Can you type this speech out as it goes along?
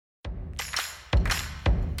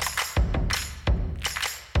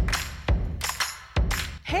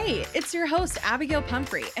Hey, it's your host, Abigail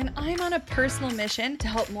Pumphrey, and I'm on a personal mission to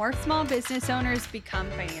help more small business owners become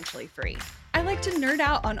financially free. I like to nerd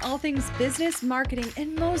out on all things business, marketing,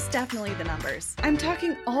 and most definitely the numbers. I'm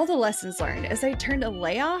talking all the lessons learned as I turned a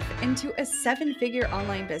layoff into a 7-figure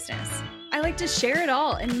online business. I like to share it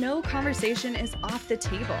all, and no conversation is off the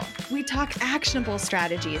table. We talk actionable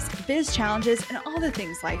strategies, biz challenges, and all the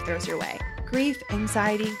things life throws your way. Grief,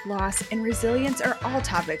 anxiety, loss, and resilience are all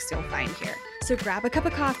topics you'll find here. So grab a cup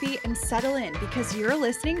of coffee and settle in because you're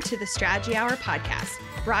listening to the Strategy Hour podcast,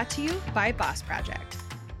 brought to you by Boss Project.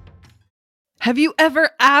 Have you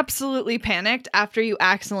ever absolutely panicked after you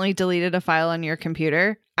accidentally deleted a file on your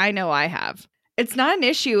computer? I know I have. It's not an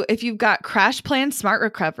issue if you've got CrashPlan Smart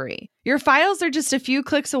Recovery. Your files are just a few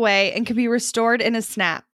clicks away and can be restored in a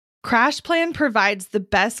snap. CrashPlan provides the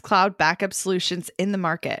best cloud backup solutions in the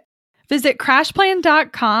market. Visit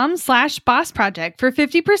crashplan.com/bossproject for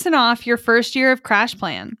 50% off your first year of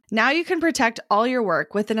CrashPlan. Now you can protect all your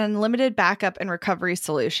work with an unlimited backup and recovery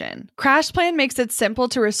solution. CrashPlan makes it simple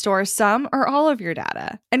to restore some or all of your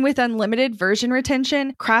data. And with unlimited version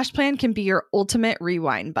retention, CrashPlan can be your ultimate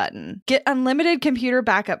rewind button. Get unlimited computer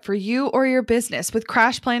backup for you or your business with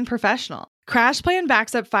CrashPlan Professional. CrashPlan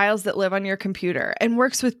backs up files that live on your computer and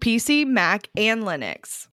works with PC, Mac, and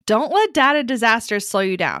Linux. Don't let data disasters slow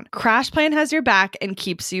you down. CrashPlan has your back and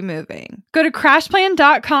keeps you moving. Go to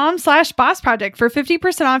crashplan.com/bossproject for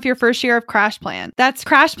 50% off your first year of CrashPlan. That's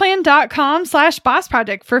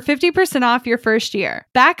crashplan.com/bossproject for 50% off your first year.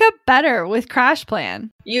 Back up better with CrashPlan.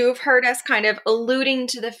 You've heard us kind of alluding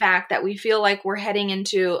to the fact that we feel like we're heading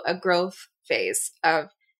into a growth phase of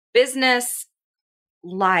business,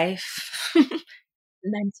 life,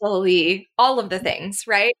 mentally, all of the things,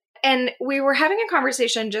 right? And we were having a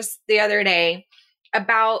conversation just the other day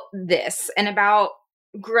about this and about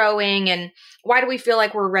growing and why do we feel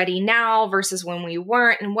like we're ready now versus when we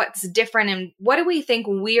weren't and what's different and what do we think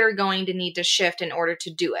we are going to need to shift in order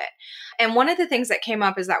to do it. And one of the things that came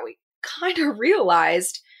up is that we kind of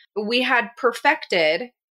realized we had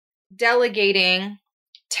perfected delegating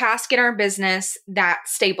tasks in our business that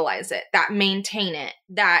stabilize it, that maintain it,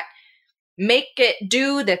 that make it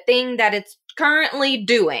do the thing that it's currently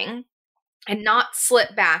doing and not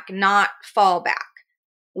slip back, not fall back.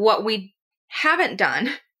 What we haven't done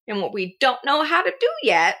and what we don't know how to do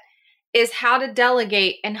yet is how to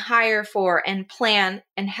delegate and hire for and plan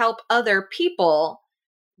and help other people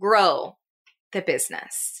grow the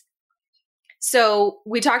business. So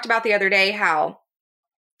we talked about the other day how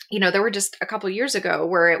there were just a couple years ago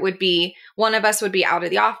where it would be one of us would be out of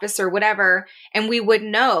the office or whatever, and we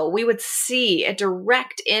would see a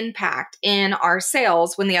direct impact in our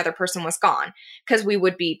sales when the other person was gone because we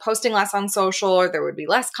would be posting less on social or there would be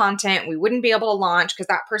less content. We wouldn't be able to launch because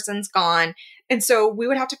that person's gone. And so we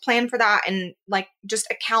would have to plan for that and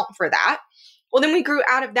just account for that. Well, then we grew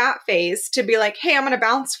out of that phase to be like, hey, I'm going to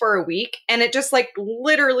bounce for a week. And it just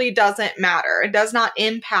literally doesn't matter. It does not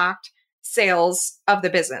impact sales of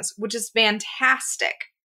the business, which is fantastic.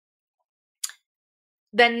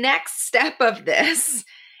 The next step of this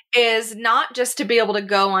is not just to be able to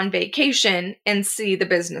go on vacation and see the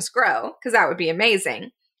business grow, because that would be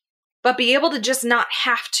amazing, but be able to just not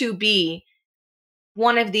have to be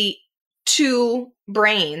one of the two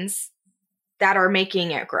brains that are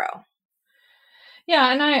making it grow.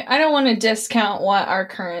 Yeah, and I don't want to discount what our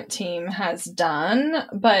current team has done,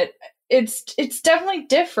 but it's definitely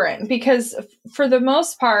different because for the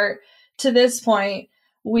most part, to this point,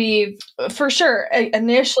 we've for sure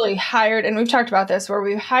initially hired, and we've talked about this, where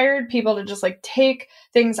we've hired people to just take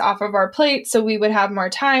things off of our plate so we would have more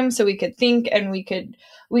time, so we could think and we could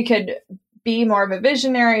be more of a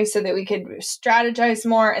visionary so that we could strategize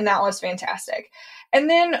more. And that was fantastic. And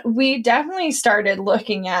then we definitely started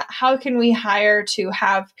looking at how can we hire to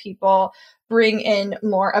have people bring in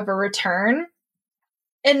more of a return.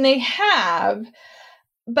 And they have,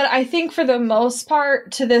 but I think for the most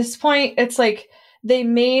part to this point, it's they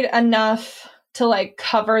made enough to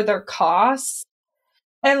cover their costs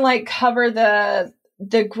and cover the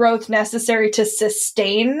growth necessary to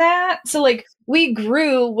sustain that. So we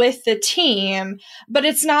grew with the team, but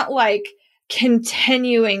it's not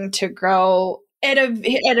continuing to grow at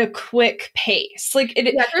a quick pace. There's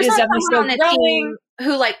not someone on the team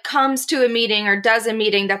who comes to a meeting or does a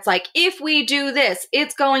meeting that's if we do this,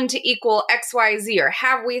 it's going to equal XYZ, or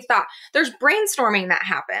have we thought? There's brainstorming that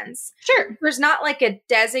happens. Sure. There's not a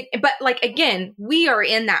but again, we are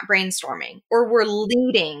in that brainstorming or we're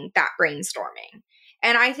leading that brainstorming.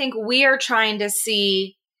 And I think we are trying to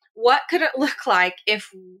see what could it look like if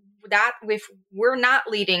we're not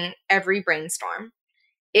leading every brainstorm,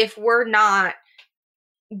 if we're not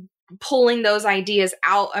pulling those ideas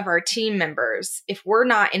out of our team members if we're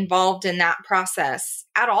not involved in that process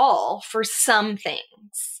at all for some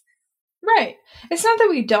things. Right. It's not that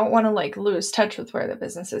we don't want to like lose touch with where the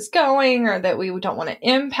business is going or that we don't want to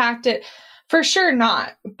impact it. For sure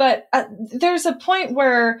not. But there's a point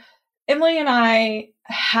where Emily and I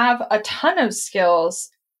have a ton of skills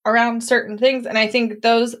around certain things. And I think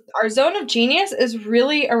our zone of genius is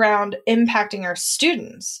really around impacting our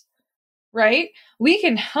students, right? We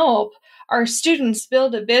can help our students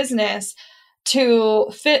build a business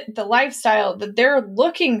to fit the lifestyle that they're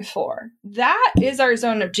looking for. That is our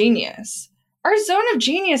zone of genius. Our zone of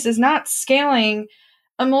genius is not scaling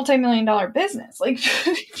a multi-million-dollar business. Like,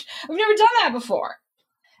 I've never done that before.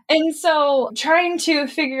 And so trying to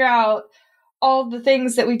figure out all the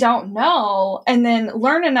things that we don't know and then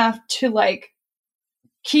learn enough to like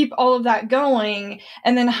keep all of that going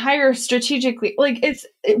and then hire strategically. Like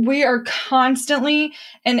we are constantly,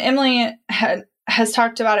 and Emily has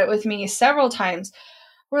talked about it with me several times.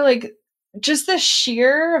 We're like, just the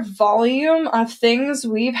sheer volume of things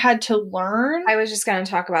we've had to learn. I was just going to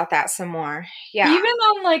talk about that some more. Yeah. Even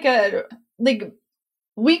on like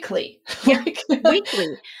weekly. Yeah,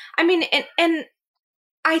 weekly. I mean, and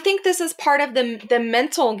I think this is part of the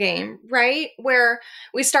mental game, right? Where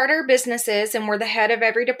we start our businesses and we're the head of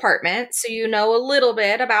every department. So you know a little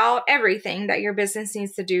bit about everything that your business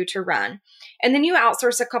needs to do to run. And then you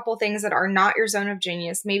outsource a couple things that are not your zone of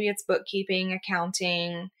genius. Maybe it's bookkeeping,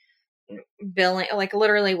 accounting, billing, like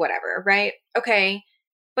literally whatever, right? Okay.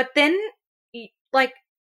 But then like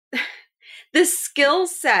the skill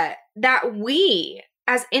set that we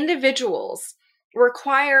as individuals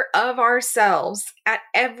require of ourselves at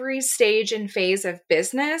every stage and phase of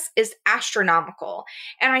business is astronomical.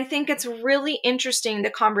 And I think it's really interesting, the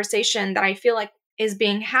conversation that I feel like is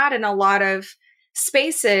being had in a lot of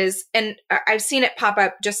spaces. And I've seen it pop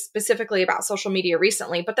up just specifically about social media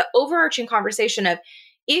recently, but the overarching conversation of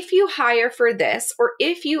if you hire for this or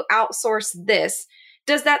if you outsource this,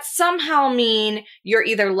 does that somehow mean you're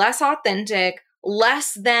either less authentic,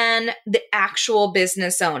 less than the actual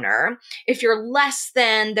business owner, if you're less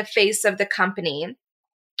than the face of the company?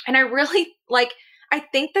 And I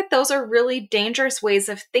think that those are really dangerous ways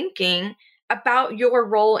of thinking about your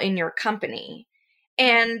role in your company.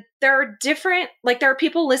 And there are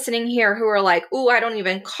people listening here who are like, ooh, I don't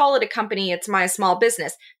even call it a company. It's my small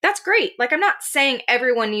business. That's great. Like, I'm not saying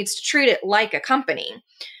everyone needs to treat it like a company.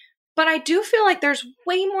 But I do feel like there's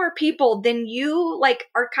way more people than you like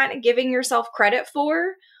are kind of giving yourself credit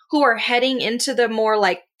for who are heading into the more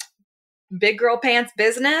like big girl pants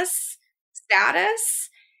business status.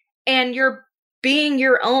 And you're being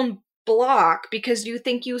your own block because you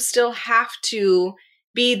think you still have to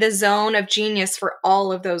be the zone of genius for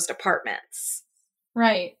all of those departments.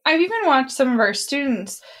 Right. I've even watched some of our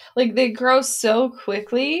students, like they grow so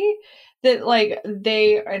quickly that like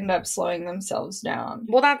they end up slowing themselves down.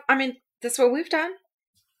 Well, that's what we've done.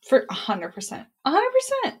 For 100%. 100%.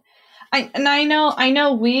 I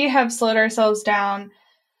know we have slowed ourselves down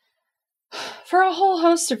for a whole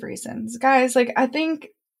host of reasons. Guys, like I think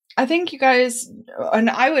you guys, and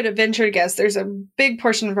I would venture to guess there's a big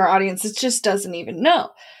portion of our audience that just doesn't even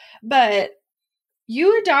know. But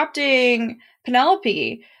you adopting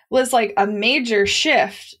Penelope was like a major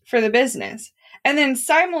shift for the business. And then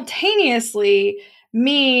simultaneously,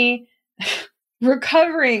 me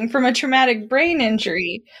recovering from a traumatic brain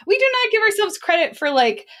injury. We do not give ourselves credit for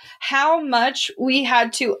like how much we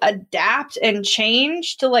had to adapt and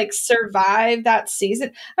change to like survive that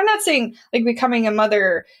season. I'm not saying like becoming a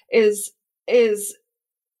mother is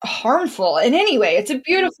harmful in any way. It's a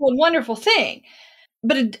beautiful and wonderful thing.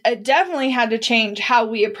 But it definitely had to change how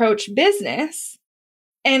we approach business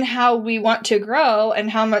and how we want to grow and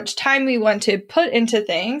how much time we want to put into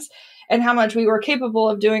things and how much we were capable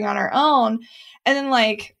of doing on our own. And then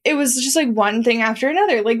like, it was just like one thing after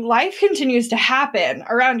another. Like life continues to happen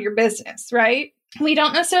around your business, right? We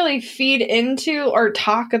don't necessarily feed into or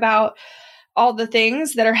talk about all the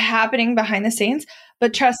things that are happening behind the scenes,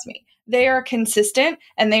 but trust me, they are consistent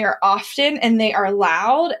and they are often and they are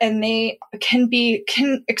loud and they can be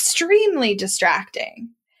extremely distracting.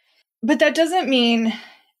 But that doesn't mean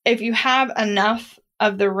if you have enough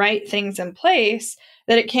of the right things in place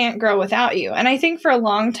that it can't grow without you. And I think for a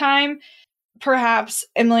long time, perhaps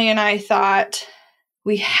Emily and I thought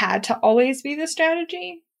we had to always be the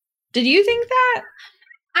strategy. Did you think that?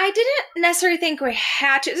 I didn't necessarily think we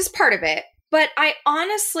had to. This is part of it. But I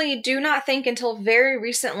honestly do not think until very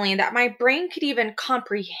recently that my brain could even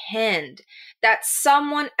comprehend that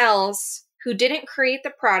someone else who didn't create the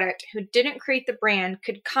product, who didn't create the brand,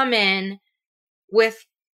 could come in with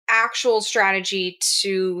actual strategy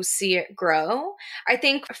to see it grow. I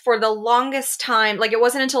think for the longest time, like it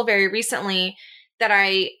wasn't until very recently that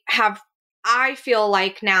I feel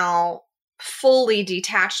like now fully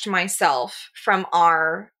detached myself from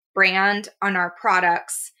our brand on our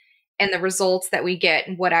products and the results that we get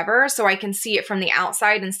and whatever. So I can see it from the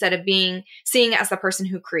outside instead of seeing it as the person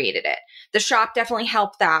who created it. The shop definitely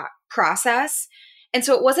helped that process. And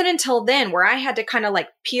so it wasn't until then where I had to kind of like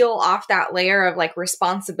peel off that layer of like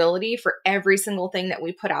responsibility for every single thing that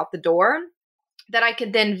we put out the door that I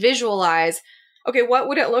could then visualize, okay, what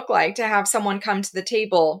would it look like to have someone come to the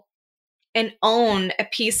table and own a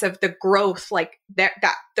piece of the growth, like that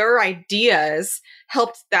their ideas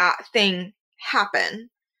helped that thing happen.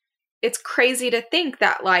 It's crazy to think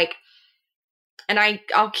that like, and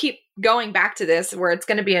I'll keep going back to this where it's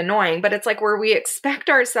going to be annoying, but it's like where we expect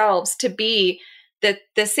ourselves to be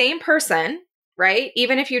the same person, right?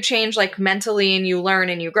 Even if you change like mentally and you learn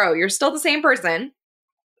and you grow, you're still the same person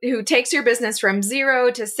who takes your business from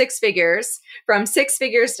 0 to 6 figures, from 6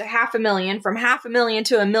 figures to $500,000, from $500,000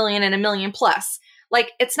 to $1 million and $1 million plus.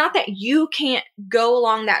 Like, it's not that you can't go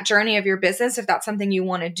along that journey of your business if that's something you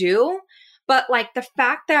want to do. But like the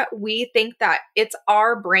fact that we think that it's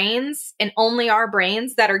our brains and only our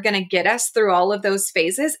brains that are going to get us through all of those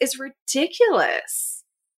phases is ridiculous.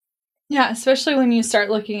 Yeah, especially when you start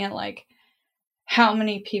looking at like how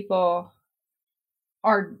many people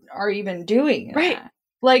are even doing right. that.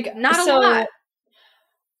 Like not a lot.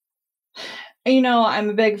 You know, I'm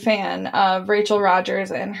a big fan of Rachel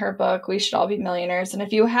Rodgers and her book, We Should All Be Millionaires. And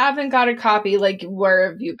if you haven't got a copy, like,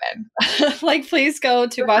 where have you been? Like, please go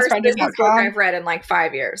to bossproject.com. I've read in like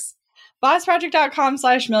 5 years.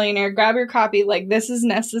 bossproject.com/millionaire. Grab your copy. Like, this is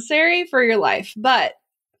necessary for your life. But,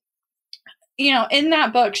 you know, in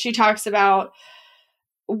that book, she talks about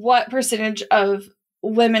what percentage of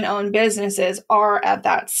women-owned businesses are at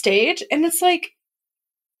that stage. And it's like,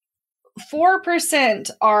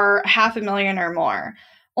 4% are $500,000 or more.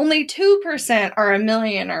 Only 2% are $1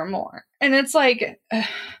 million or more. And it's like,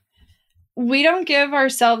 we don't give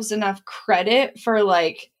ourselves enough credit for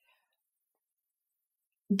like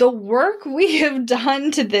the work we have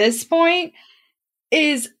done to this point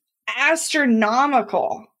is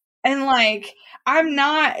astronomical. And like, I'm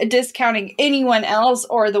not discounting anyone else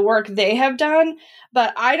or the work they have done,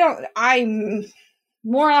 but I'm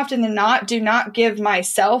more often than not, do not give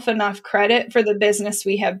myself enough credit for the business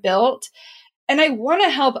we have built. And I want to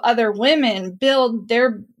help other women build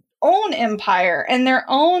their own empire and their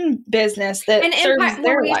own business that serves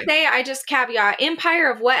their life. I just caveat, empire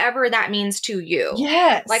of whatever that means to you.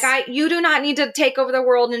 Yes. Like you do not need to take over the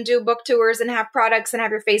world and do book tours and have products and have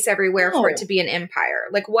your face everywhere for it to be an empire.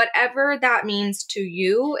 Like whatever that means to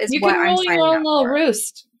you is what I'm signing up for. You can roll your own little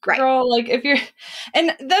roost. Girl, like if you're,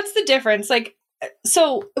 and that's the difference. Like,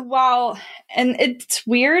 so and it's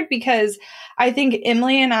weird because I think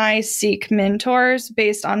Emily and I seek mentors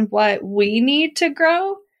based on what we need to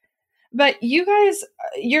grow, but you guys,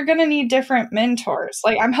 you're going to need different mentors.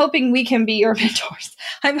 Like I'm hoping we can be your mentors.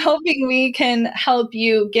 I'm hoping we can help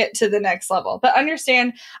you get to the next level, but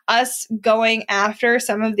understand us going after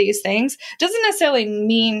some of these things doesn't necessarily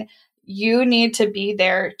mean you need to be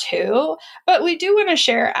there too. But we do want to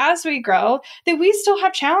share as we grow that we still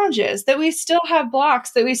have challenges, that we still have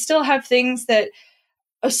blocks, that we still have things that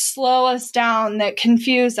slow us down, that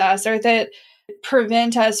confuse us, or that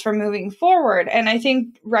prevent us from moving forward. And I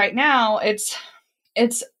think right now it's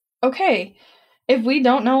okay. If we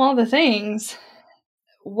don't know all the things,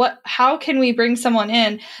 how can we bring someone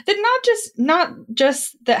in that not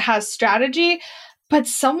just that has strategy, but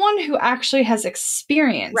someone who actually has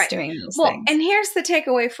experience doing these things. And here's the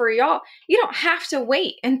takeaway for y'all. You don't have to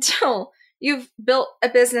wait until you've built a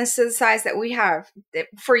business to the size that we have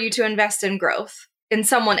for you to invest in growth in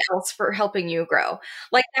someone else for helping you grow.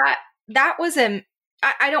 Like that was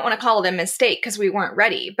I don't want to call it a mistake because we weren't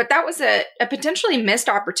ready, but that was a potentially missed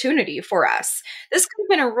opportunity for us. This could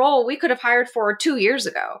have been a role we could have hired for 2 years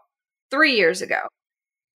ago, 3 years ago,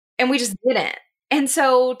 and we just didn't. And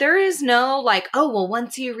so there is no like, oh, well,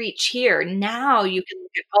 once you reach here, now you can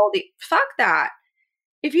look at all fuck that.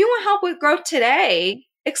 If you want help with growth today,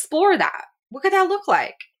 explore that. What could that look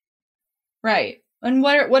like? Right. And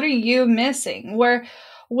what are you missing? Where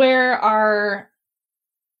are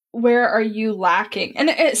you lacking? And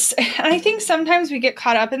I think sometimes we get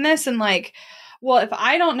caught up in this and like, well, if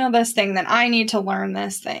I don't know this thing, then I need to learn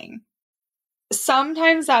this thing.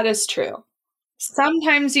 Sometimes that is true.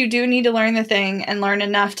 Sometimes you do need to learn the thing and learn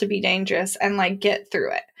enough to be dangerous and like get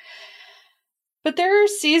through it. But there are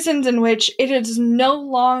seasons in which it is no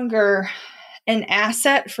longer an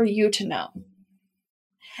asset for you to know.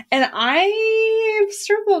 And I I've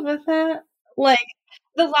struggled with that. Like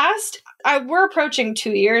we're approaching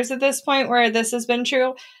 2 years at this point where this has been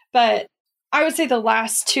true, but I would say the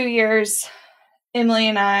last 2 years, Emily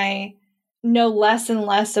and I know less and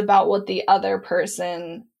less about what the other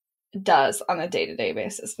person does on a day-to-day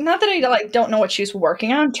basis. Not that I don't know what she's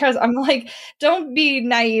working on. I'm like, don't be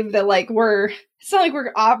naive that it's not like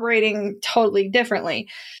we're operating totally differently.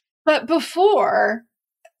 But before,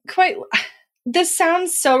 this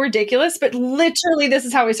sounds so ridiculous, but literally this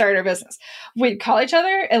is how we started our business. We'd call each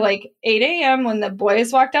other at 8 a.m. when the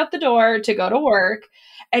boys walked out the door to go to work,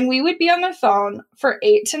 and we would be on the phone for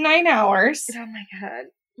 8 to 9 hours. Oh my God.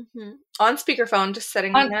 Mm-hmm. On speakerphone, just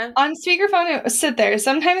sitting there. On speakerphone, it would sit there.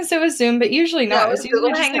 Sometimes it was Zoom, but usually not. No, it was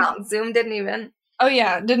Google Hangout. Zoom didn't even. Oh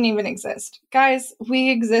yeah, it didn't even exist. Guys, we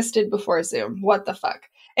existed before Zoom. What the fuck?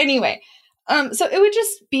 Anyway, so it would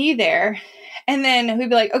just be there. And then we'd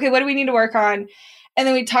be like, okay, what do we need to work on? And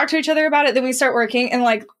then we'd talk to each other about it. Then we start working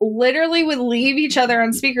and literally would leave each other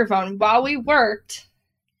on speakerphone while we worked.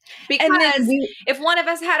 Because if one of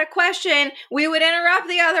us had a question, we would interrupt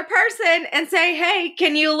the other person and say, hey,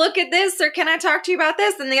 can you look at this? Or can I talk to you about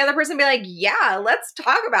this? And the other person would be like, yeah, let's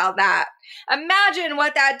talk about that. Imagine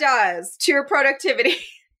what that does to your productivity.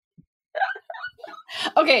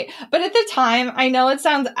 Okay, but at the time, I know it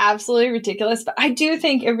sounds absolutely ridiculous, but I do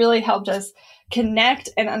think it really helped us connect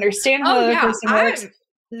and understand how the other person works.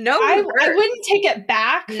 I wouldn't take it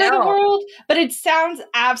back for the world, but it sounds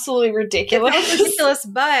absolutely ridiculous. It sounds ridiculous,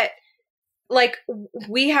 but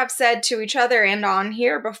we have said to each other and on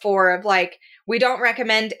here before of we don't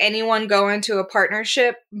recommend anyone go into a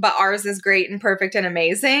partnership, but ours is great and perfect and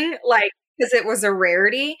amazing, because it was a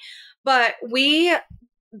rarity. But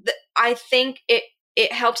I think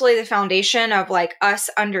it helped lay the foundation of us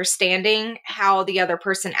understanding how the other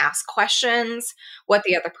person asks questions, what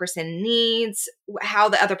the other person needs, how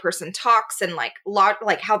the other person talks, and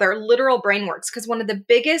how their literal brain works. Because one of the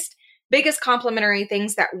biggest complementary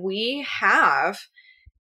things that we have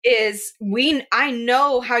is I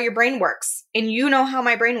know how your brain works and you know how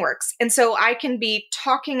my brain works. And so I can be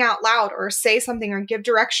talking out loud or say something or give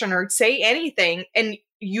direction or say anything and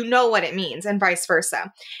you know what it means and vice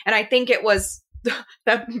versa. And I think it was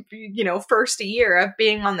that first year of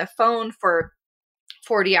being on the phone for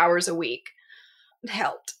 40 hours a week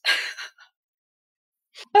helped.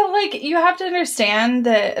 But you have to understand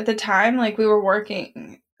that at the time,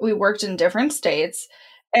 we worked in different states,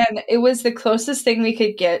 and it was the closest thing we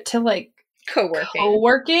could get to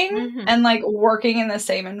co-working mm-hmm. and working in the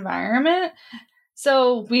same environment.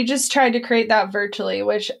 So we just tried to create that virtually,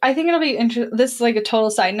 which I think it'll be this is a total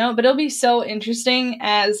side note, but it'll be so interesting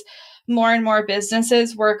as more and more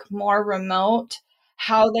businesses work more remote,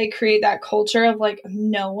 how they create that culture of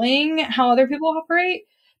knowing how other people operate,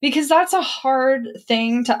 because that's a hard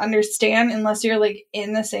thing to understand unless you're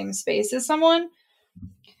in the same space as someone.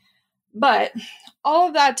 But all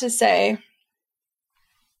of that to say,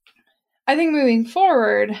 I think moving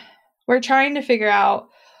forward, we're trying to figure out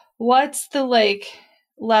what's the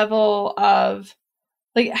level of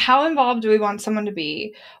how involved do we want someone to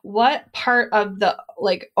be? What part of the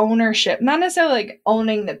ownership, not necessarily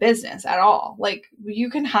owning the business at all. You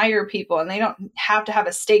can hire people and they don't have to have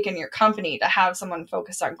a stake in your company to have someone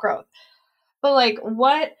focused on growth. But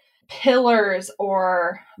what pillars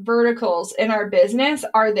or verticals in our business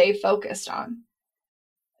are they focused on?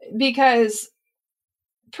 Because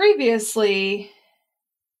previously,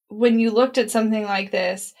 when you looked at something like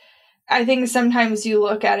this, I think sometimes you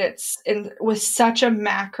look at it with such a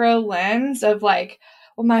macro lens of well,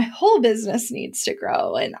 my whole business needs to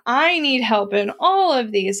grow and I need help in all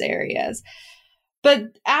of these areas.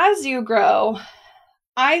 But as you grow,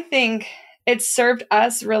 I think it's served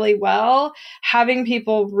us really well having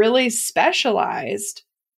people really specialized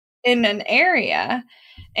in an area.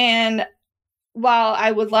 And while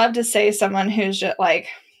I would love to say someone who's just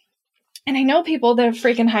and I know people that have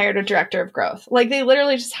freaking hired a director of growth. They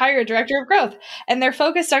literally just hire a director of growth and they're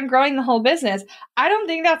focused on growing the whole business. I don't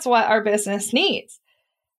think that's what our business needs.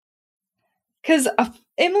 Because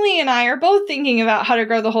Emily and I are both thinking about how to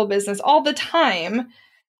grow the whole business all the time.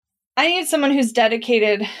 I need someone who's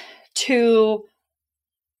dedicated to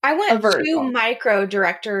I want 2 micro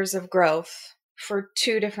directors of growth for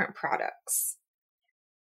 2 different products.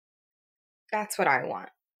 That's what I want.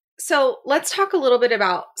 So let's talk a little bit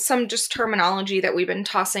about some just terminology that we've been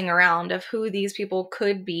tossing around of who these people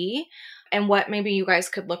could be and what maybe you guys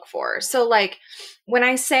could look for. So when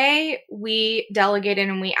I say we delegated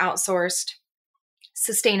and we outsourced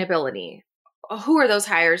sustainability, who are those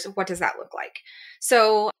hires? What does that look like?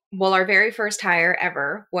 So, our very first hire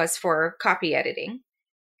ever was for copy editing.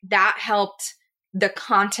 That helped the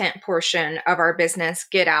content portion of our business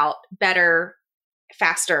get out better,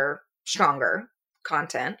 faster, stronger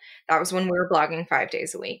content. That was when we were blogging 5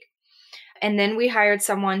 days a week. And then we hired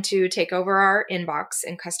someone to take over our inbox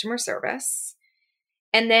and customer service.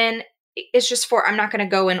 And then it's just for, I'm not going to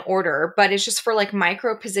go in order, but it's just for like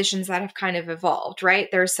micro positions that have kind of evolved, right?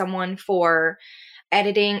 There's someone for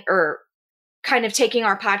editing or kind of taking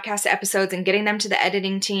our podcast episodes and getting them to the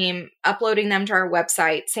editing team, uploading them to our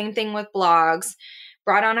website. Same thing with blogs.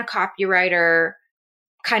 Brought on a copywriter,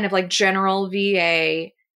 kind of like general VA.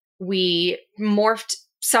 We morphed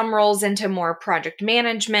some roles into more project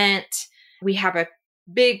management. We have a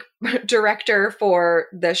big director for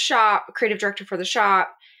the shop, creative director for the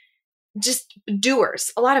shop. Just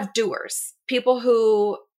doers, a lot of doers, people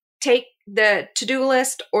who take the to-do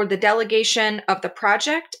list or the delegation of the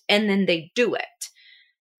project and then they do it.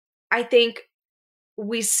 I think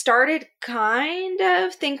we started kind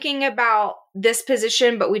of thinking about this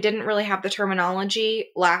position, but we didn't really have the terminology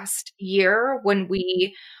last year when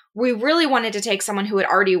we really wanted to take someone who had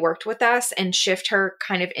already worked with us and shift her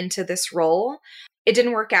kind of into this role. It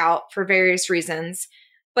didn't work out for various reasons,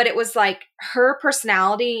 but it was like her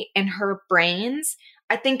personality and her brains,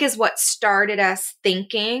 I think, is what started us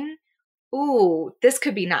thinking, ooh, this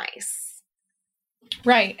could be nice.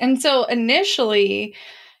 Right. And so initially,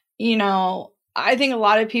 I think a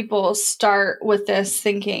lot of people start with this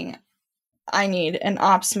thinking, I need an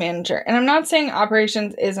ops manager. And I'm not saying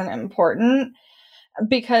operations isn't important,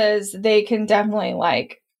 because they can definitely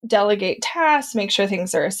like delegate tasks, make sure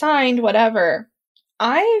things are assigned, whatever.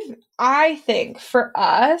 I think for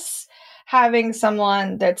us, having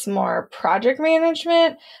someone that's more project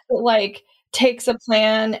management, that like takes a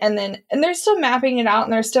plan and they're still mapping it out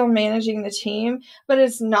and they're still managing the team, but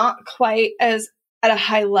it's not quite as at a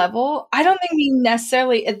high level. I don't think we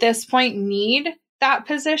necessarily at this point need that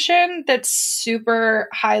position that's super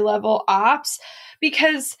high level ops,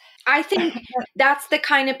 because I think that's the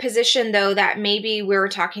kind of position, though, that maybe we were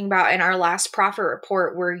talking about in our last profit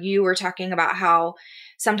report, where you were talking about how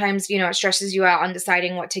sometimes, it stresses you out on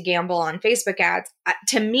deciding what to gamble on Facebook ads.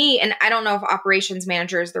 To me, and I don't know if operations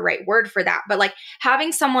manager is the right word for that, but like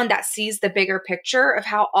having someone that sees the bigger picture of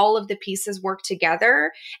how all of the pieces work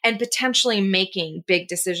together and potentially making big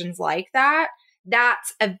decisions like that,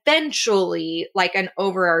 that's eventually like an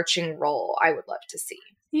overarching role I would love to see.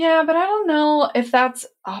 Yeah, but I don't know if that's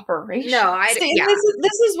operation. No, yeah.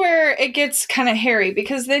 This is where it gets kind of hairy,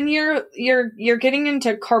 because then you're getting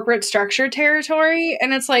into corporate structure territory,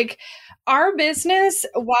 and it's like our business,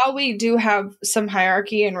 while we do have some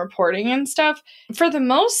hierarchy and reporting and stuff, for the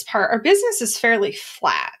most part, our business is fairly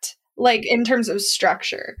flat, like in terms of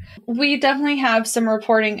structure. We definitely have some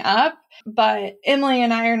reporting up, but Emily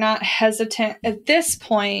and I are not hesitant at this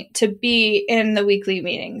point to be in the weekly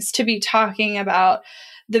meetings, to be talking about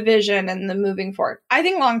the vision and the moving forward. I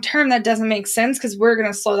think long term that doesn't make sense, because we're going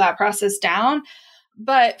to slow that process down.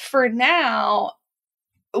 But for now,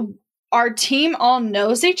 our team all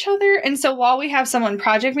knows each other. And so while we have someone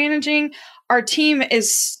project managing, our team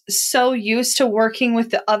is so used to working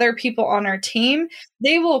with the other people on our team,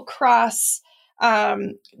 they will cross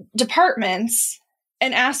departments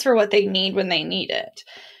and ask for what they need when they need it.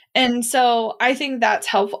 And so I think that's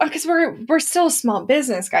helpful, because we're still a small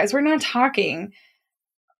business, guys. We're not talking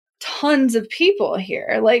tons of people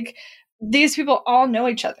here. Like, these people all know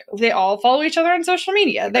each other. They all follow each other on social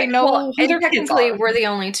media. They know who their kids are. We're the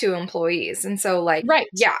only 2 employees. And so like, right.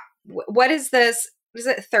 Yeah. What is this? Is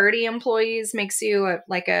it 30 employees makes you a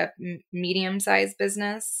medium-sized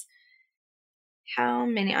business? How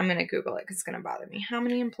many? I'm going to Google it because it's going to bother me. How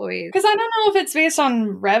many employees? Because I don't know if it's based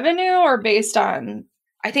on revenue or based on...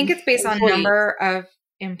 I think it's based on number of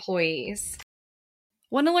employees.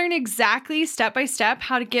 Want to learn exactly step by step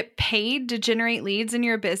how to get paid to generate leads in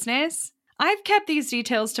your business? I've kept these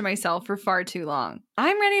details to myself for far too long.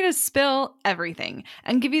 I'm ready to spill everything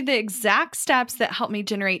and give you the exact steps that help me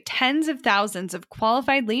generate tens of thousands of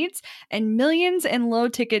qualified leads and millions in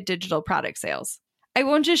low-ticket digital product sales. I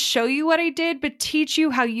won't just show you what I did, but teach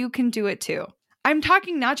you how you can do it too. I'm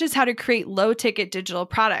talking not just how to create low-ticket digital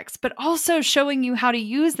products, but also showing you how to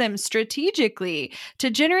use them strategically to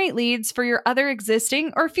generate leads for your other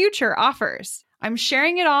existing or future offers. I'm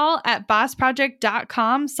sharing it all at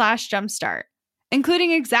bossproject.com/jumpstart, including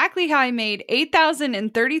exactly how I made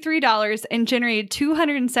 $8,033 and generated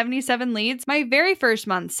 277 leads my very first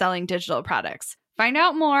month selling digital products. Find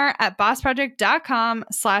out more at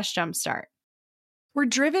bossproject.com/jumpstart. We're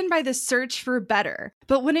driven by the search for better.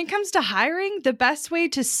 But when it comes to hiring, the best way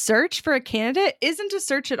to search for a candidate isn't to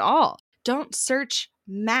search at all. Don't search,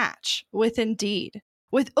 match with Indeed.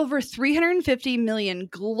 With over 350 million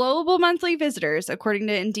global monthly visitors, according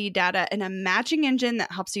to Indeed data, and a matching engine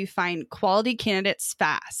that helps you find quality candidates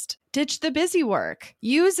fast. Ditch the busy work.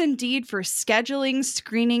 Use Indeed for scheduling,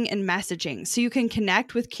 screening, and messaging so you can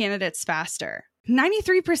connect with candidates faster.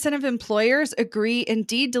 93% of employers agree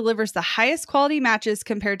Indeed delivers the highest quality matches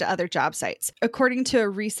compared to other job sites, according to a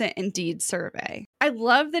recent Indeed survey. I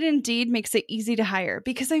love that Indeed makes it easy to hire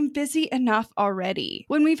because I'm busy enough already.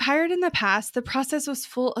 When we've hired in the past, the process was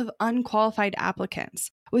full of unqualified applicants.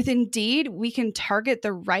 With Indeed, we can target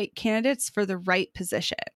the right candidates for the right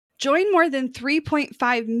position. Join more than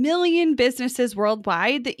 3.5 million businesses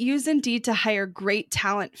worldwide that use Indeed to hire great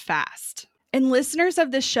talent fast. And listeners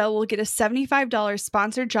of this show will get a $75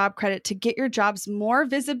 sponsored job credit to get your jobs more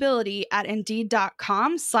visibility at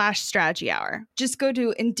Indeed.com/Strategy Hour. Just go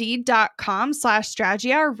to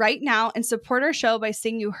Indeed.com/Strategy Hour right now and support our show by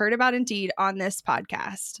saying you heard about Indeed on this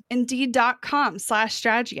podcast.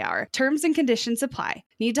 Indeed.com/Strategy Hour. Terms and conditions apply.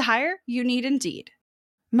 Need to hire? You need Indeed.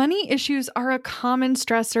 Money issues are a common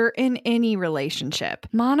stressor in any relationship.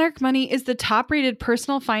 Monarch Money is the top-rated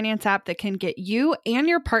personal finance app that can get you and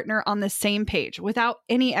your partner on the same page without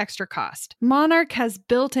any extra cost. Monarch has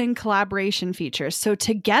built-in collaboration features, so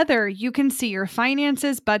together you can see your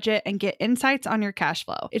finances, budget, and get insights on your cash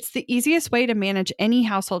flow. It's the easiest way to manage any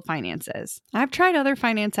household finances. I've tried other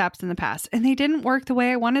finance apps in the past, and they didn't work the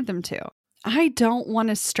way I wanted them to. I don't want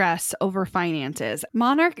to stress over finances.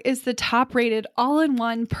 Monarch is the top-rated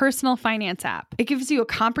all-in-one personal finance app. It gives you a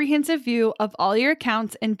comprehensive view of all your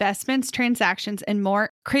accounts, investments, transactions, and more.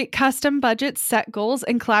 Create custom budgets, set goals,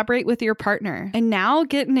 and collaborate with your partner. And now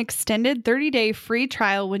get an extended 30-day free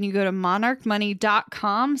trial when you go to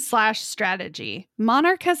monarchmoney.com/strategy.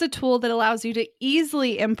 Monarch has a tool that allows you to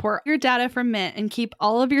easily import your data from Mint and keep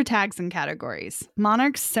all of your tags and categories.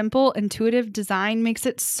 Monarch's simple, intuitive design makes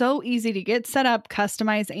it so easy to get set up,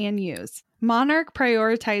 customize, and use. Monarch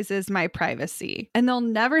prioritizes my privacy, and they'll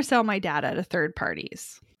never sell my data to third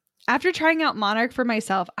parties. After trying out Monarch for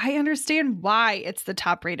myself, I understand why it's the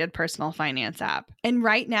top-rated personal finance app. And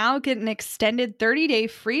right now, get an extended 30-day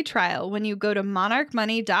free trial when you go to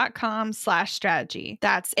monarchmoney.com/strategy.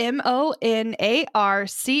 That's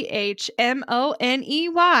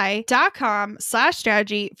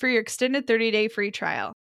MONARCHMONEY.com/strategy for your extended 30-day free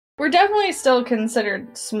trial. We're definitely still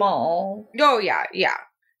considered small. Oh, yeah.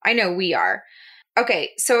 I know we are.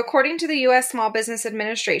 Okay, so according to the U.S. Small Business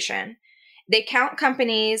Administration, they count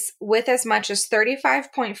companies with as much as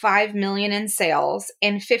 35.5 million in sales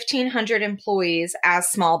and 1,500 employees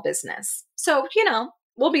as small business. So,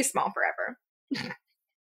 we'll be small forever.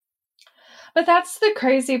 But that's the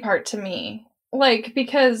crazy part to me.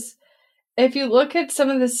 Because if you look at some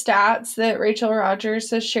of the stats that Rachel Rogers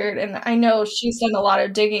has shared, and I know she's done a lot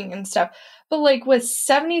of digging and stuff, but with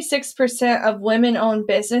 76% of women-owned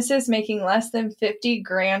businesses making less than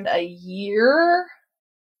 $50,000 a year,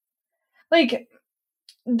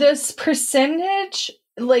 this percentage,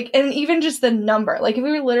 and even just the number, if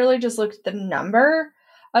we literally just looked at the number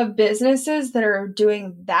of businesses that are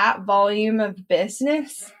doing that volume of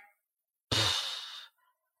business,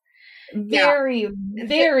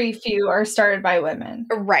 very few are started by women.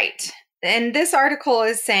 Right. And this article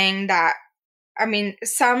is saying that,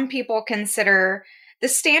 some people consider the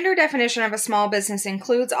standard definition of a small business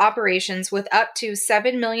includes operations with up to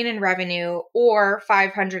 7 million in revenue or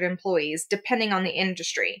 500 employees, depending on the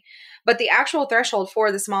industry. But the actual threshold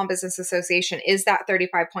for the Small Business Association is that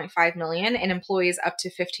 35.5 million and employees up to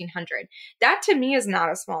 1,500. That to me is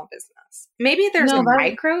not a small business. Maybe there's a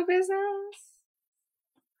micro business.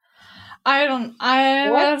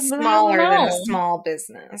 What's smaller than a small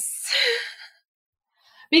business?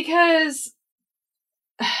 Because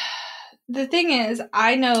the thing is,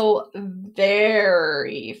 I know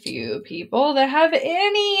very few people that have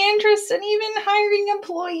any interest in even hiring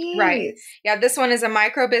employees. Right. Yeah, this one is a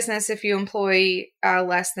micro business if you employ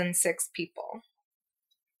less than 6 people.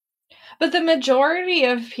 But the majority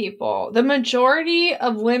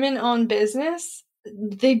of women-owned business,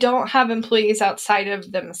 they don't have employees outside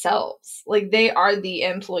of themselves. They are the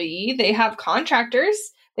employee. They have contractors.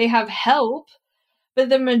 They have help. But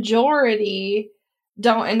the majority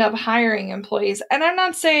don't end up hiring employees. And I'm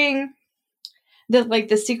not saying that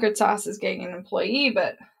the secret sauce is getting an employee,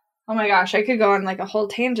 but oh my gosh, I could go on a whole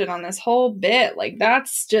tangent on this whole bit.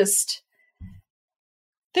 That's just, I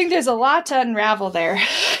think there's a lot to unravel there.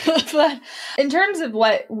 But in terms of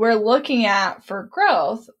what we're looking at for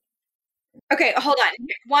growth, Okay, hold on.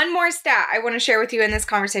 One more stat I want to share with you in this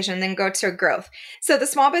conversation, then go to growth. So the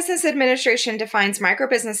Small Business Administration defines micro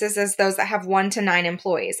businesses as those that have 1 to 9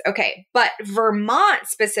 employees. Okay, but Vermont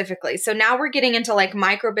specifically. So now we're getting into like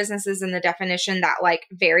micro businesses in the definition that like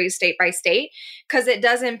varies state by state, because it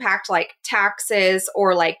does impact like taxes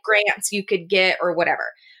or like grants you could get or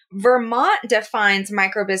whatever. Vermont defines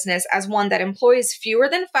micro business as one that employs fewer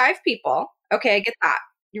than 5 people. Okay, get that.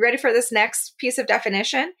 You ready for this next piece of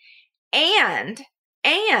definition? And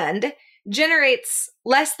generates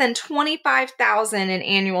less than 25,000 in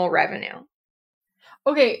annual revenue.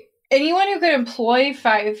 Okay, anyone who could employ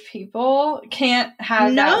 5 people can't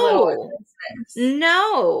have that little business.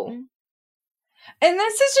 No. And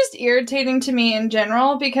this is just irritating to me in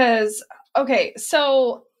general because, okay,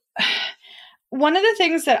 so one of the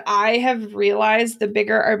things that I have realized the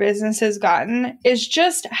bigger our business has gotten is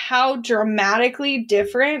just how dramatically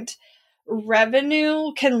different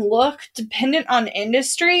revenue can look dependent on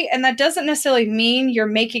industry. And that doesn't necessarily mean you're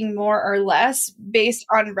making more or less based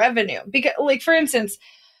on revenue. Because, like, for instance,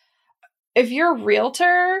 if you're a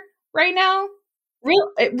realtor right now,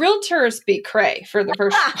 realtors be cray for the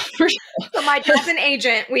first. So my dad's an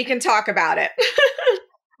agent. We can talk about it.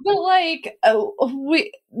 But like,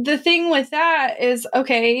 the thing with that is,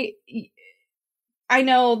 okay, I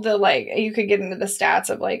know you could get into the stats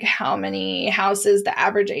of like how many houses the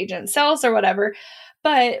average agent sells or whatever.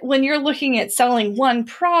 But when you're looking at selling one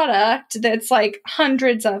product that's like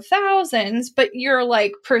hundreds of thousands, but your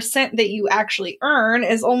like percent that you actually earn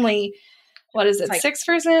is only, what is it, like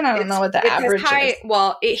 6%? I don't know what the average is.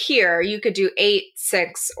 Well, here you could do 8,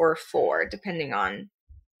 6, or 4, depending on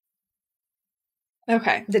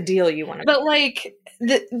the deal you want to but like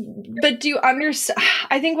but do you understand?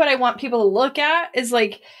 I think what I want people to look at is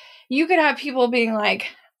like, you could have people being like,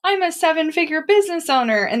 I'm a 7-figure business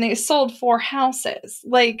owner and they sold 4 houses,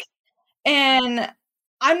 like, and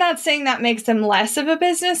I'm not saying that makes them less of a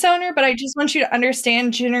business owner, but I just want you to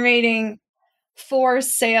understand generating 4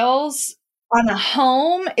 sales on a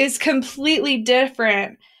home is completely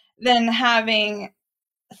different than having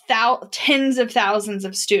tens of thousands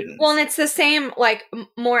of students. Well, and it's the same, like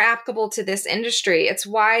more applicable to this industry. It's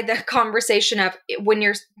why the conversation of when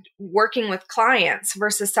you're working with clients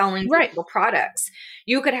versus selling digital products,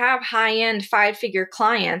 you could have high-end 5-figure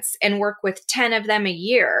clients and work with 10 of them a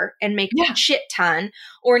year and make a shit ton,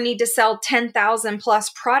 or need to sell 10,000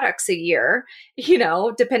 plus products a year,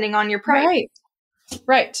 depending on your price.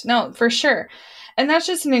 Right. No, for sure. And that's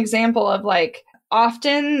just an example of like,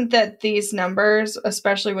 often that these numbers,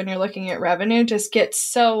 especially when you're looking at revenue, just get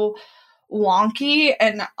so wonky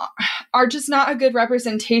and are just not a good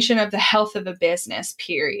representation of the health of a business,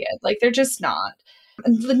 period. Like, they're just not.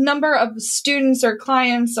 The number of students or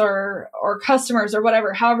clients or customers or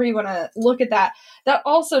whatever, however you want to look at that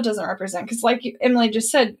also doesn't represent. Because like Emily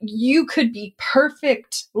just said, you could be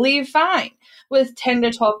perfectly fine with 10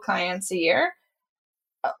 to 12 clients a year.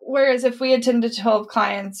 Whereas if we had 10 to 12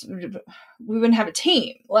 clients, we wouldn't have a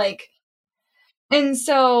team. Like, and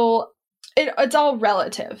so it's all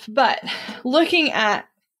relative. But looking at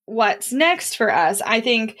what's next for us, I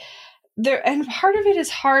think and part of it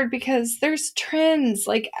is hard because there's trends.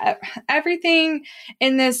 Like, everything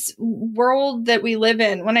in this world that we live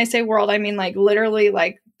in, when I say world, I mean like literally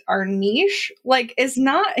like our niche, like, is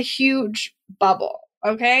not a huge bubble.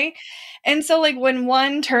 Okay. And so like when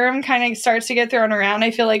one term kind of starts to get thrown around, I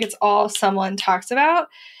feel like it's all someone talks about.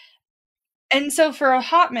 And so for a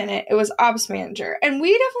hot minute, it was ops manager, and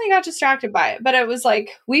we definitely got distracted by it, but it was like,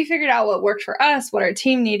 we figured out what worked for us, what our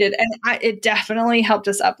team needed. And it definitely helped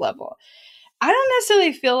us up level. I don't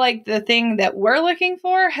necessarily feel like the thing that we're looking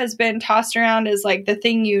for has been tossed around as like the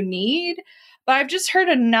thing you need, but I've just heard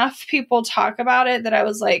enough people talk about it that I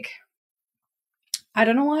was like, I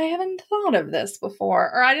don't know why I haven't thought of this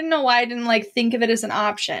before, or I didn't know why I didn't like think of it as an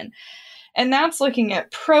option. And that's looking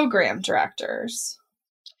at program directors.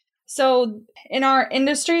 So in our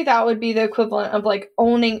industry, that would be the equivalent of like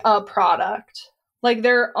owning a product. Like,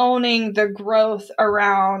 they're owning the growth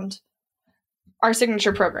around our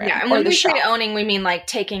signature program. Yeah, and when we say owning, we mean like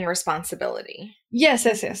taking responsibility. Yes.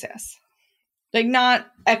 Like, not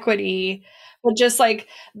equity, but just like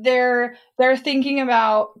they're thinking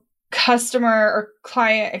about customer or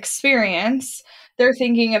client experience. They're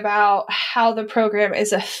thinking about how the program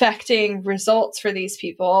is affecting results for these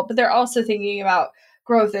people, but they're also thinking about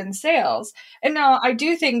growth in sales. And now I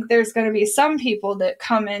do think there's going to be some people that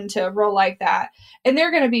come into a role like that, and they're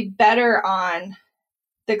going to be better on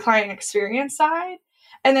the client experience side.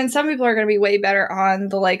 And then some people are going to be way better on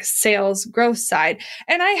the like sales growth side.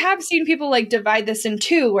 And I have seen people like divide this in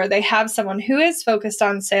two, where they have someone who is focused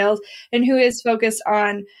on sales and who is focused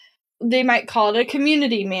on they might call it a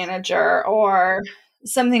community manager or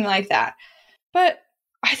something like that. But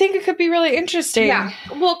I think it could be really interesting. Yeah.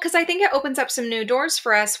 Well, because I think it opens up some new doors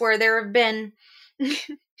for us where there have been, this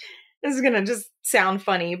is going to just sound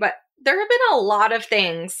funny, but there have been a lot of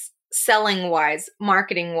things selling wise,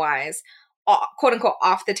 marketing wise, quote unquote,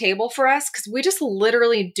 off the table for us because we just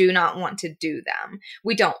literally do not want to do them.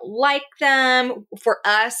 We don't like them. For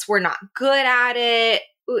us, we're not good at it.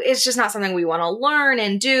 It's just not something we want to learn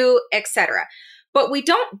and do, etc. But we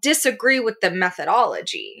don't disagree with the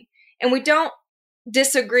methodology, and we don't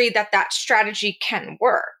disagree that that strategy can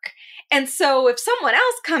work. And so if someone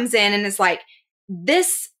else comes in and is like,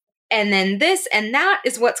 this and then this and that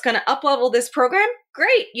is what's going to uplevel this program,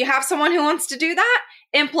 great. You have someone who wants to do that,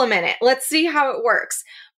 implement it. Let's see how it works.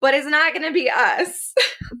 But it's not going to be us.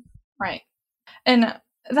 Right. And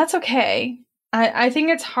that's okay. I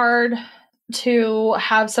think it's hard to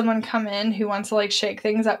have someone come in who wants to like shake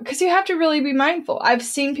things up because you have to really be mindful. I've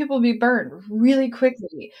seen people be burned really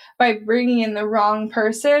quickly by bringing in the wrong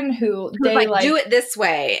person who they like do it this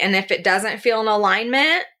way. And if it doesn't feel in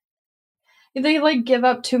alignment, they like give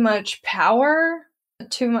up too much power,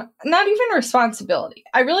 too much, not even responsibility.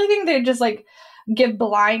 I really think they just like give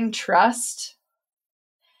blind trust.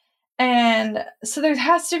 And so there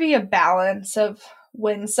has to be a balance of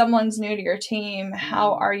when someone's new to your team,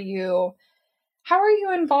 how are you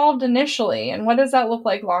involved initially and what does that look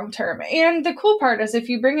like long term? And the cool part is if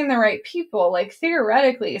you bring in the right people, like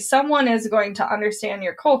theoretically, someone is going to understand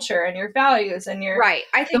your culture and your values and your right.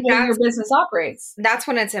 I think the way your business operates. That's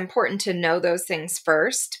when it's important to know those things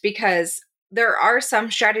first, because there are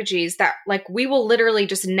some strategies that like we will literally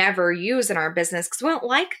just never use in our business because we don't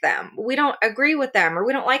like them. We don't agree with them, or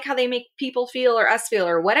we don't like how they make people feel or us feel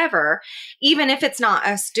or whatever, even if it's not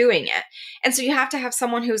us doing it. And so you have to have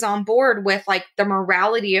someone who's on board with like the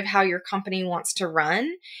morality of how your company wants to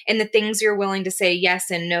run and the things you're willing to say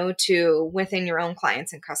yes and no to within your own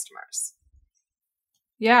clients and customers.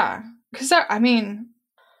 Yeah. Because I mean,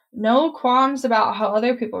 no qualms about how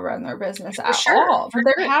other people run their business at all. But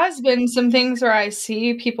there has been some things where I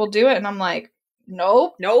see people do it and I'm like,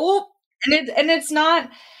 nope. And it's not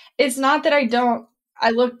that I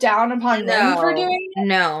look down upon them for doing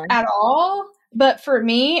it at all. But for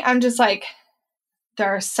me, I'm just like,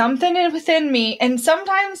 there's something within me. And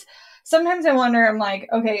sometimes I wonder, I'm like,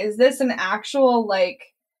 okay, is this an actual like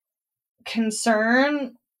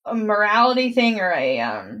concern, a morality thing, or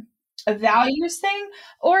a values thing,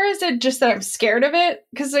 or is it just that I'm scared of it?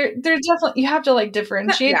 Because there's definitely, you have to like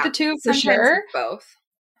differentiate the two for sure. Both.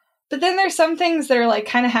 But then there's some things that are like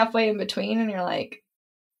kind of halfway in between, and you're like,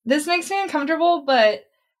 this makes me uncomfortable, but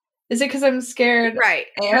is it because I'm scared? Right.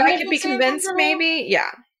 And I could be convinced maybe. Yeah.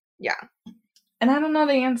 And I don't know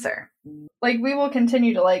the answer. Like, we will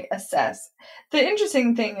continue to like assess. The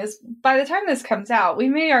interesting thing is by the time this comes out, we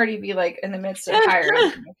may already be like in the midst of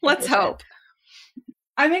hiring. Let's hope.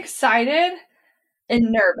 I'm excited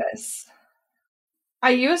and nervous.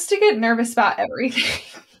 I used to get nervous about everything.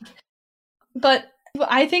 But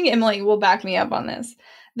I think Emily will back me up on this.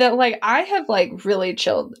 That like I have like really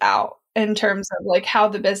chilled out in terms of like how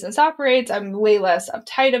the business operates. I'm way less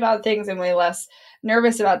uptight about things. I'm way less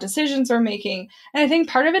nervous about decisions we're making. And I think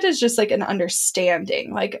part of it is just like an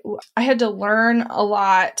understanding. Like I had to learn a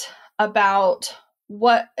lot about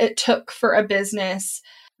what it took for a business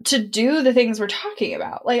to do the things we're talking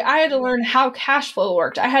about. Like I had to learn how cash flow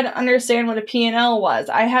worked. I had to understand what a P&L was.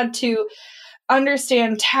 I had to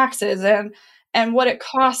understand taxes and what it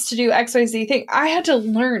costs to do XYZ thing. I had to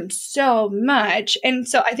learn so much. And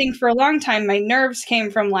so I think for a long time, my nerves came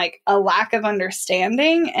from like a lack of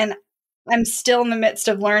understanding. And I'm still in the midst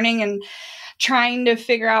of learning and trying to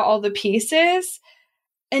figure out all the pieces.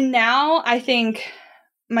 And now I think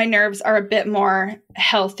my nerves are a bit more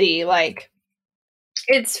healthy. Like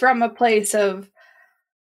it's from a place of,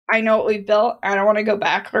 I know what we've built. I don't want to go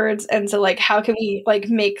backwards. And so like, how can we like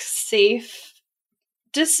make safe,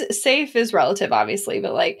 just safe is relative, obviously,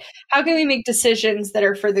 but like, how can we make decisions that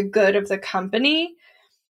are for the good of the company?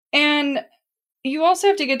 And you also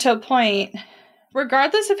have to get to a point,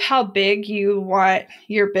 regardless of how big you want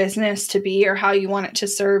your business to be or how you want it to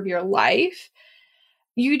serve your life,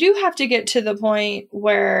 you do have to get to the point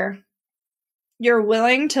where you're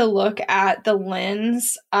willing to look at the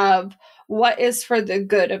lens of what is for the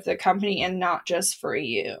good of the company and not just for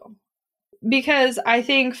you. Because I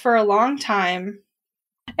think for a long time,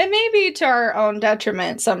 and maybe to our own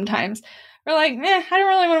detriment sometimes, we're like, I don't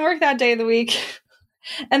really want to work that day of the week.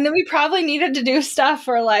 And then we probably needed to do stuff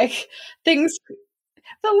or like things,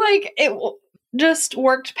 but like it just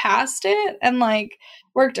worked past it and like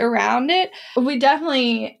worked around it. We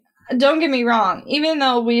definitely don't get me wrong, even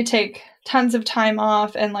though we take tons of time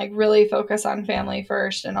off and like really focus on family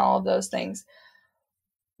first and all of those things,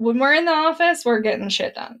 when we're in the office, we're getting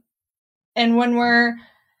shit done. And when we're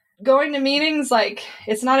going to meetings, like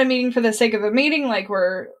it's not a meeting for the sake of a meeting, like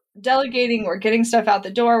we're delegating, we're getting stuff out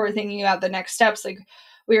the door, we're thinking about the next steps. Like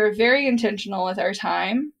we are very intentional with our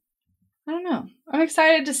time. I don't know. I'm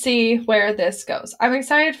excited to see where this goes. I'm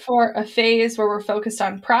excited for a phase where we're focused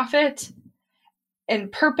on profit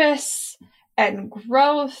and purpose and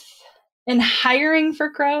growth and hiring for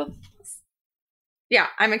growth. Yeah,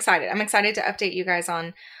 I'm excited. I'm excited to update you guys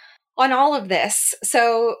on all of this.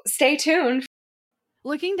 So stay tuned.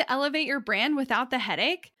 Looking to elevate your brand without the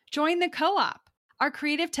headache? Join the Co-op, our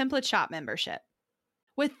creative template shop membership.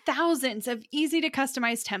 With thousands of easy to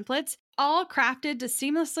customize templates, all crafted to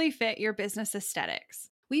seamlessly fit your business aesthetics,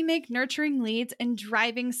 we make nurturing leads and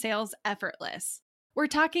driving sales effortless. We're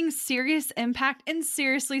talking serious impact and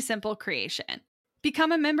seriously simple creation.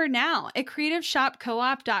 Become a member now at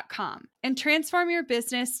creativeshopcoop.com and transform your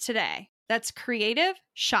business today. That's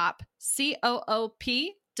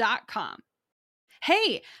creativeshopcoop.com.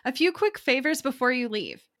 Hey, a few quick favors before you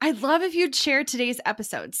leave. I'd love if you'd share today's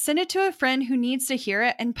episode, send it to a friend who needs to hear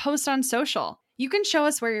it, and post on social. You can show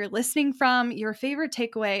us where you're listening from, your favorite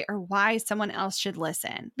takeaway, or why someone else should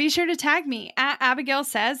listen. Be sure to tag me at Abigail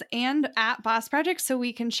Says and at Boss Project so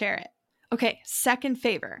we can share it. Okay, second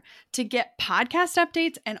favor. To get podcast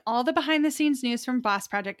updates and all the behind the scenes news from Boss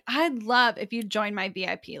Project, I'd love if you'd join my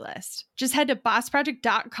VIP list. Just head to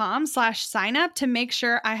bossproject.com/sign up to make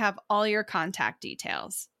sure I have all your contact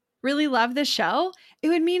details. Really love the show? It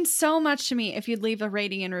would mean so much to me if you'd leave a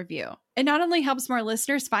rating and review. It not only helps more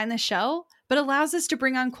listeners find the show, but allows us to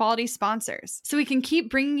bring on quality sponsors so we can keep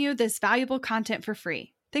bringing you this valuable content for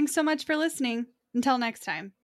free. Thanks so much for listening. Until next time.